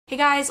Hey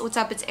guys, what's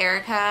up? It's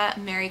Erica.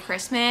 Merry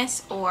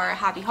Christmas or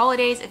Happy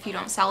Holidays if you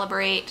don't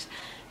celebrate.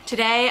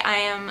 Today I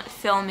am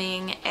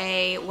filming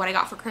a What I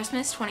Got for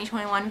Christmas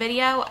 2021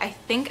 video. I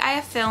think I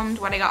have filmed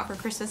What I Got for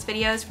Christmas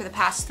videos for the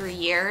past 3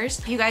 years.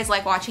 If you guys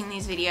like watching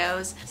these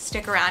videos,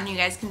 stick around. You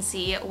guys can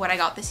see what I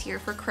got this year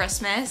for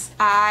Christmas.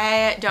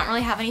 I don't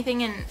really have anything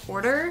in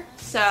order,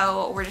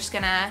 so we're just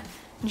gonna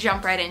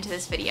jump right into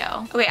this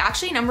video. Okay,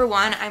 actually number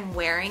one, I'm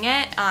wearing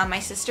it. My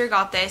sister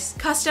got this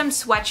custom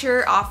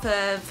sweatshirt off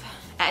of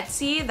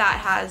Etsy that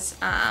has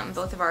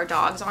both of our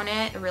dogs on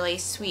it. A really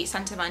sweet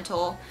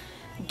sentimental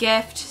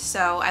gift,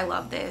 so I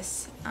love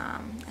this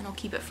and I'll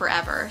keep it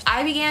forever.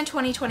 I began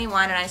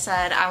 2021 and I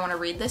said I want to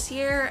read this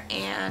year,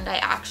 and I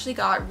actually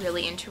got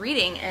really into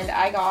reading and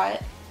I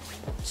got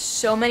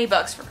so many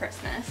books for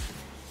Christmas.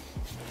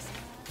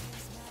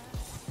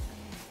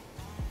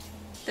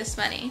 This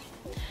many.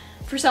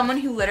 For someone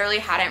who literally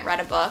hadn't read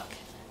a book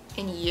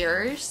in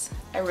years,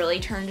 I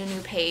really turned a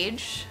new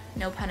page,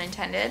 no pun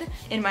intended,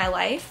 in my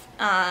life,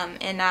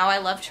 and now I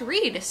love to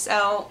read,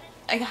 so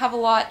I have a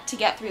lot to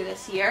get through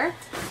this year.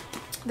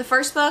 The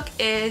first book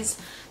is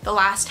The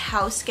Last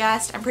House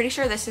Guest. I'm pretty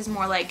sure this is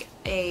more like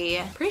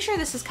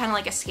this is kind of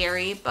like a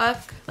scary book,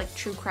 like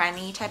true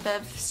crimey type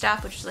of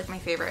stuff, which is like my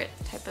favorite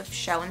type of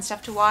show and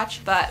stuff to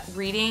watch. But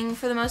reading,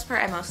 for the most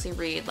part, I mostly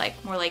read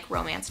like more like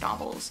romance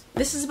novels.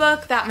 This is a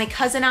book that my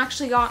cousin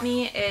actually got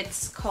me.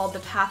 It's called The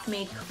Path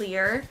Made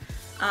Clear.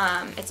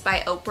 It's by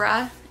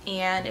Oprah,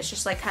 and it's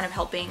just like kind of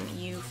helping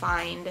you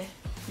find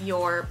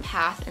your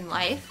path in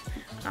life.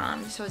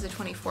 So as a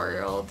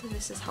 24-year-old,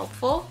 this is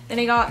helpful. Then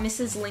I got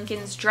Mrs.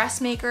 Lincoln's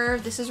Dressmaker.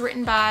 This is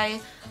written by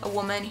a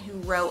woman who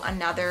wrote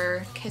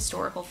another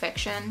historical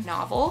fiction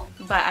novel,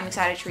 but I'm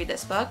excited to read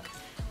this book.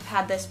 I've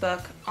had this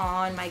book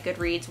on my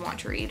Goodreads want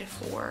to read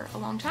for a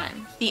long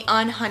time. The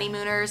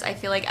Unhoneymooners. I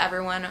feel like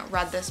everyone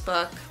read this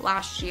book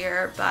last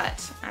year,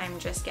 but I'm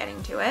just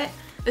getting to it.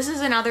 This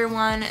is another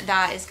one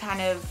that is kind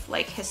of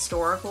like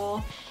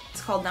historical.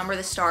 It's called Number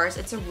the Stars.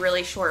 It's a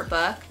really short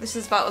book. This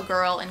is about a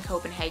girl in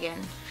Copenhagen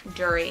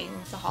during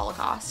the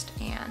Holocaust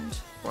and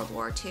World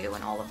War II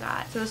and all of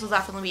that. So this will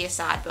definitely be a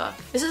sad book.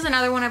 This is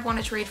another one I've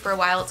wanted to read for a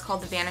while. It's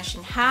called The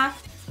Vanishing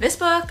Half. This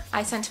book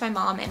I sent to my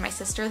mom and my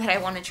sister that I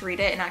wanted to read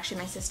it, and actually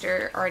my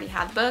sister already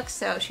had the book,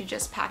 so she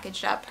just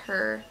packaged up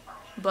her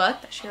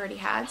book that she already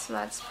had, so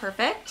that's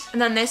perfect.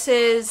 And then this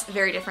is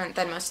very different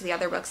than most of the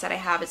other books that I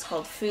have. It's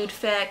called Food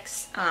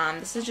Fix.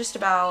 This is just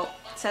about,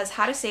 it says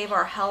how to save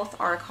our health,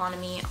 our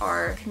economy,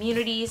 our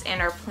communities, and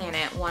our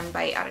planet one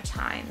bite at a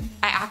time.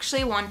 I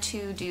actually want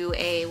to do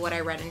a what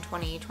I read in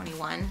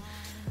 2021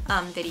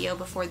 video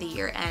before the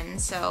year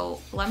ends, so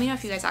let me know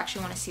if you guys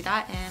actually want to see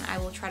that, and I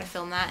will try to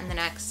film that in the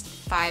next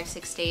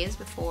 5-6 days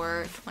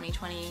before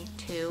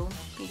 2022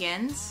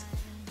 begins.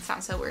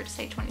 Sounds so weird to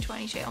say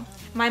 2022.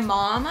 My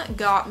mom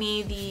got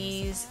me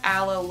these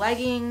Aloe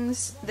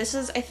leggings. This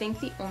is, I think,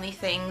 the only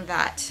thing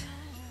that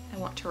I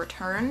want to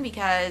return,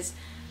 because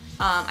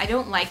I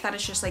don't like that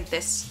it's just like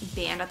this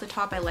band at the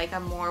top. I like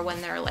them more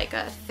when they're like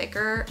a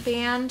thicker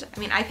band. I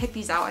mean, I picked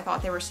these out. I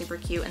thought they were super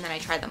cute, and then I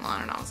tried them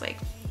on and I was like,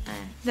 eh.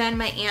 Then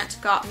my aunt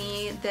got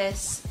me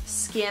this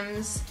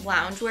Skims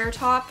loungewear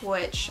top,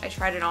 which I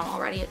tried it on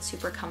already. It's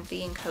super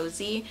comfy and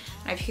cozy.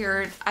 I've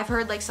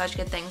heard like such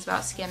good things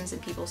about Skims,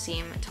 and people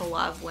seem to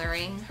love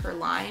wearing her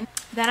line.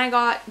 Then I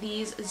got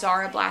these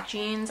Zara black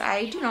jeans.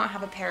 I do not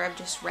have a pair of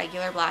just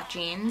regular black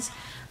jeans,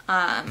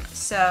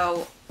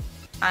 so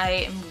I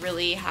am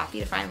really happy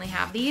to finally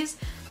have these.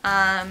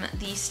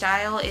 The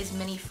style is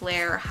mini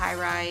flare, high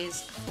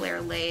rise,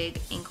 flare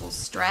leg, ankle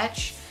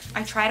stretch.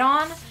 I tried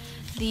on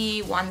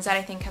the ones that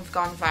I think have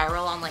gone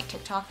viral on like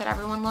TikTok that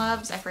everyone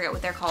loves. I forget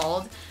what they're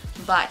called,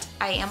 but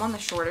I am on the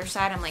shorter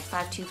side. I'm like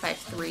 5'2",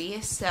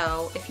 5'3",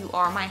 so if you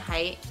are my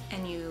height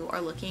and you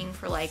are looking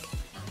for like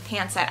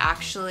pants that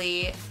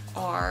actually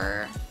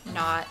are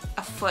not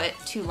a foot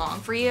too long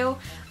for you,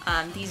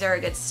 these are a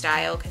good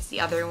style, because the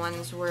other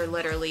ones were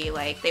literally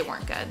like, they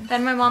weren't good.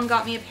 Then my mom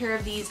got me a pair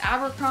of these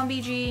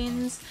Abercrombie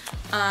jeans.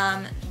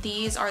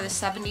 These are the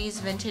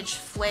 70s vintage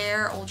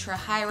flare ultra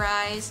high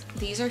rise.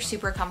 These are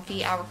super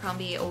comfy.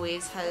 Abercrombie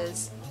always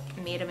has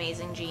made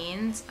amazing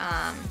jeans,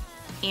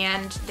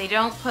 and they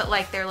don't put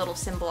like their little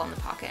symbol on the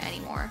pocket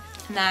anymore.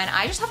 And then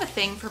I just have a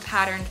thing for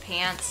patterned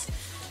pants.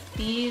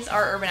 These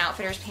are Urban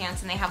Outfitters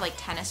pants, and they have like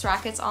tennis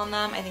rackets on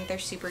them. I think they're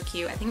super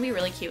cute. I think it'd be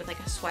really cute with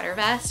like a sweater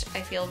vest.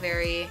 I feel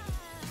very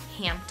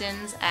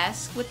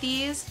Hamptons-esque with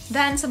these.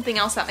 Then something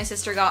else that my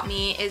sister got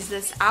me is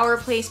this Our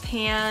Place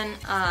pan.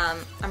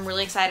 I'm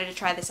really excited to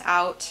try this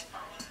out.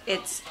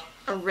 It's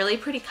a really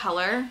pretty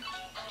color.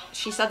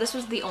 She said this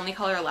was the only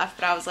color left,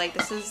 but I was like,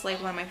 this is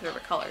like one of my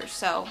favorite colors,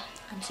 so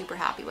I'm super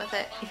happy with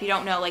it. If you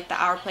don't know, like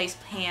the Our Place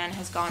pan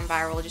has gone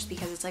viral just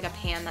because it's like a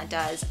pan that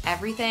does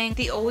everything.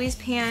 The Always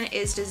pan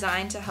is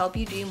designed to help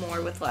you do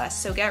more with less,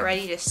 so get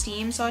ready to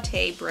steam,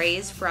 saute,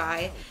 braise,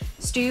 fry,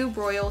 stew,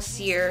 broil,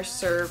 sear,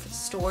 serve,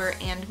 store,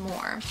 and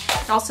more.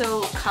 It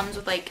also comes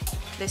with like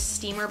this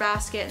steamer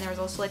basket, and there's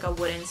also like a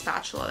wooden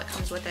spatula that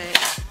comes with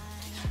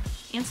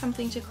it. and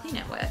something to clean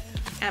it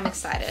with. I'm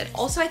excited.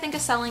 Also, I think a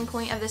selling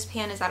point of this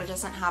pan is that it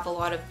doesn't have a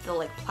lot of the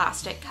like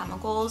plastic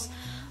chemicals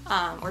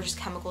or just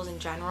chemicals in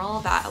general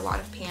that a lot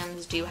of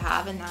pans do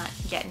have and that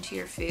get into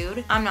your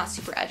food. I'm not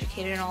super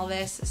educated in all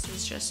this. This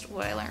is just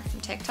what I learned from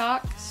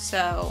TikTok,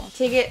 so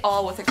take it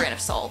all with a grain of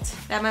salt.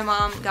 Then my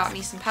mom got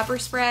me some pepper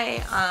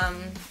spray. I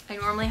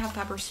normally have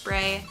pepper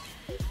spray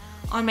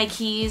on my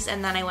keys,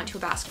 and then I went to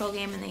a basketball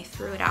game and they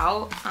threw it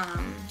out.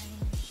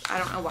 I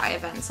don't know why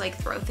events like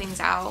throw things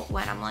out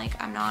when I'm like,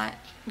 I'm not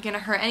gonna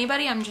hurt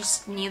anybody, I'm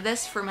just need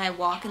this for my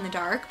walk in the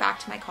dark back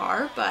to my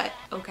car, but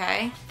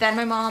okay. Then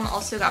my mom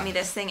also got me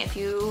this thing. If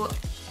you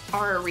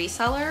are a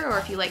reseller or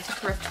if you like to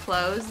thrift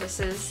clothes, this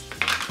is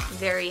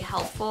very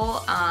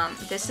helpful.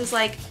 This is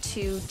like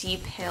to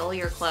de-pill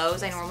your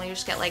clothes. I normally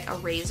just get like a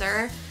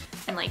razor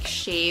and like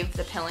shave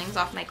the pillings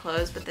off my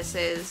clothes, but this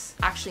is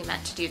actually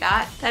meant to do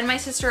that. Then my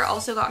sister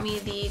also got me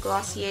the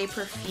Glossier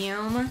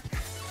perfume.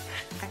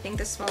 I think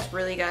this smells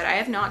really good. I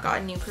have not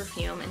gotten new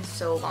perfume in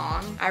so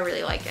long. I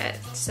really like it,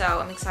 so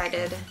I'm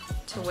excited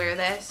to wear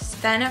this.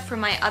 Then from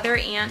my other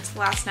aunt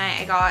last night,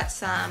 I got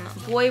some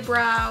Boy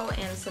Brow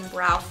and some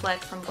Brow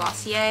Flick from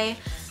Glossier,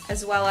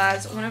 as well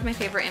as one of my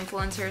favorite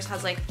influencers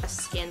has like a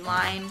skin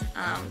line.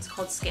 It's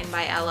called Skin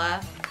by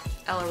Ella.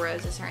 Ella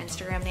Rose is her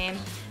Instagram name.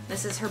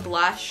 This is her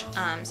blush,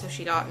 so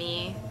she got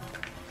me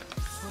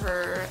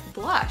her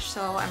blush,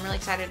 so I'm really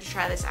excited to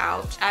try this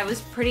out. I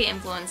was pretty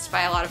influenced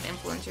by a lot of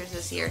influencers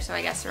this year, so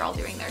I guess they're all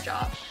doing their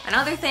job.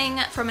 Another thing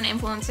from an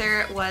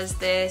influencer was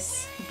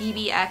this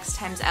BBX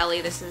times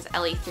Ellie. This is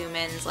Ellie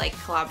Thuman's like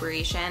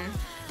collaboration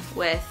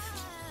with,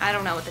 I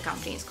don't know what the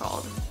company is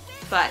called,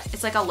 but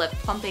it's like a lip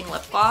plumping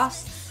lip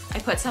gloss. I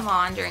put some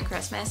on during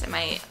Christmas and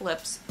my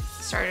lips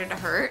started to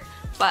hurt,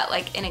 but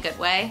like in a good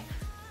way.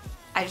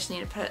 I just need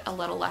to put a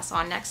little less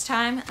on next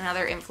time.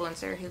 Another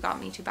influencer who got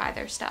me to buy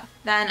their stuff.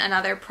 Then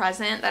another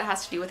present that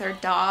has to do with our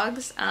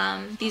dogs.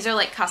 These are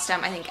like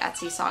custom, I think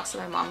Etsy socks that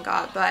my mom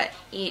got, but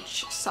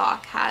each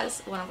sock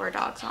has one of our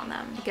dogs on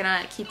them. I'm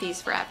gonna keep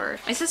these forever.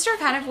 My sister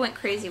kind of went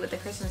crazy with the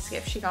Christmas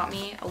gift. She got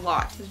me a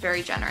lot. It was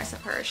very generous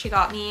of her. She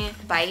got me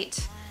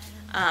Bite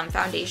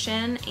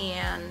foundation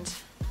and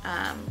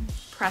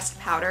pressed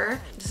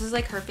powder. This is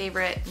like her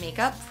favorite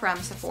makeup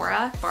from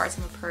Sephora. I borrowed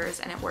some of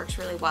hers and it works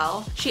really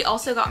well. She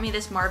also got me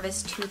this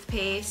Marvis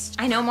toothpaste.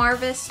 I know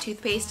Marvis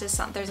toothpaste is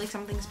there's like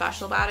something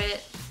special about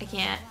it. I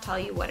can't tell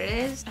you what it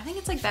is. I think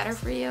it's like better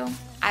for you.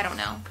 I don't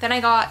know. Then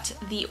I got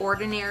the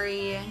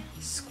Ordinary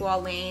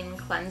Squalane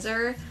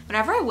cleanser.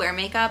 Whenever I wear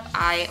makeup,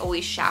 I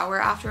always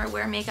shower after I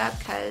wear makeup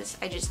because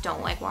I just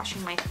don't like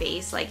washing my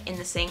face. Like in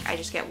the sink, I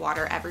just get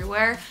water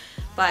everywhere.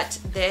 But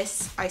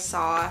this I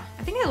saw,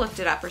 I think I looked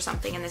it up or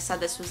something, and this said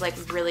this was like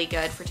really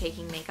good for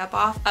taking makeup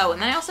off. Oh,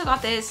 and then I also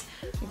got this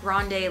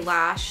Grande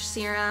Lash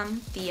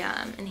Serum, the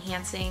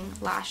enhancing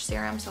lash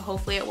serum, so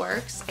hopefully it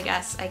works. I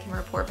guess I can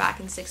report back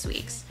in 6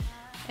 weeks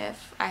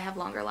if I have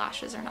longer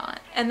lashes or not.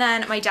 And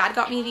then my dad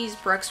got me these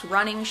Brooks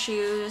running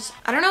shoes.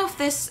 I don't know if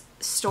this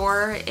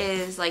store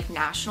is like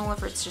national,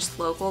 if it's just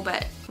local,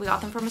 but we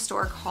got them from a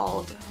store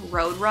called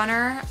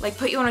Roadrunner. Like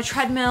put you on a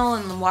treadmill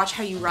and watch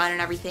how you run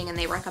and everything, and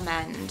they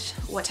recommend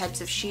what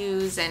types of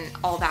shoes and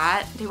all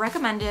that. They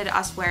recommended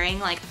us wearing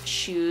like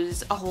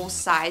shoes a whole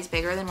size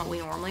bigger than what we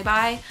normally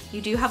buy. You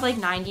do have like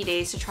 90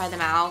 days to try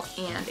them out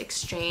and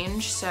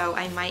exchange, so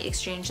I might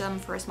exchange them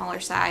for a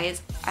smaller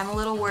size. I'm a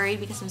little worried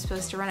because I'm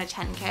supposed to run a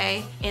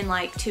 10K in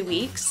like 2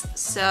 weeks,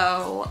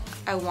 so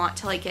I want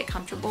to like get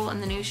comfortable in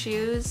the new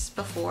shoes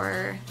before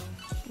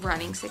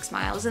running 6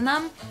 miles in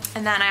them.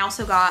 And then I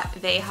also got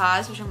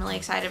Vejas, which I'm really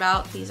excited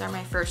about. These are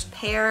my first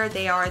pair.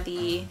 They are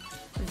the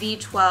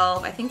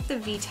V12. I think the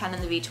V10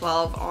 and the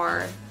V12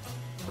 are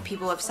what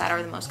people have said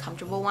are the most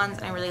comfortable ones,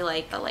 and I really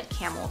like the like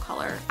camel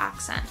color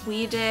accent.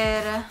 We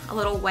did a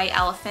little white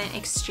elephant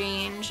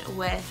exchange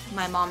with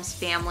my mom's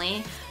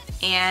family,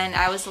 and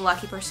I was the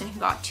lucky person who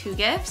got 2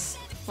 gifts.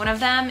 One of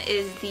them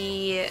is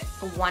the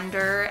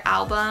Wonder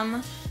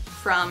album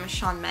from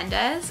Shawn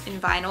Mendes in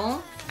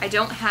vinyl. I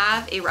don't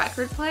have a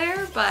record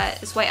player, but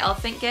this white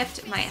elephant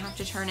gift might have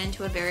to turn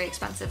into a very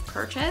expensive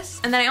purchase.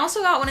 And then I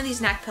also got one of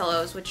these neck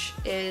pillows, which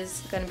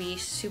is gonna be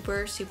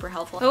super, super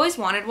helpful. I always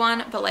wanted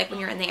one, but like when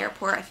you're in the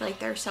airport, I feel like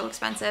they're so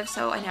expensive,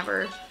 so I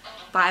never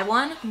buy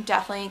one. I'm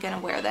definitely gonna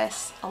wear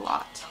this a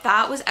lot.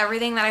 That was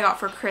everything that I got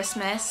for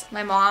Christmas.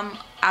 My mom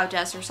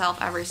outdoes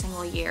herself every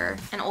single year,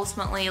 and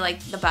ultimately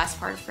like the best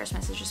part of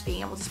Christmas is just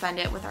being able to spend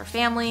it with our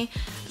family,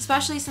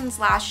 especially since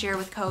last year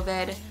with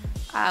COVID.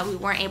 We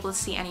weren't able to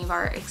see any of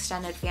our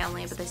extended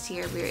family, but this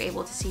year we were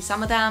able to see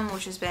some of them,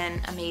 which has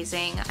been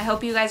amazing. I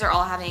hope you guys are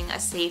all having a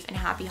safe and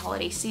happy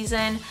holiday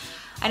season.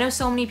 I know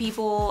so many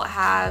people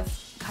have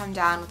come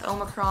down with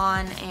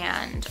Omicron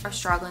and are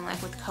struggling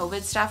like with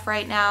COVID stuff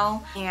right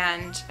now,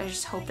 and I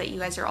just hope that you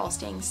guys are all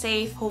staying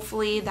safe.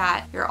 Hopefully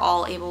that you're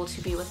all able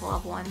to be with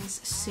loved ones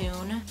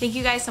soon. Thank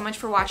you guys so much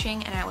for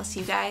watching, and I will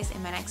see you guys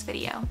in my next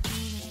video.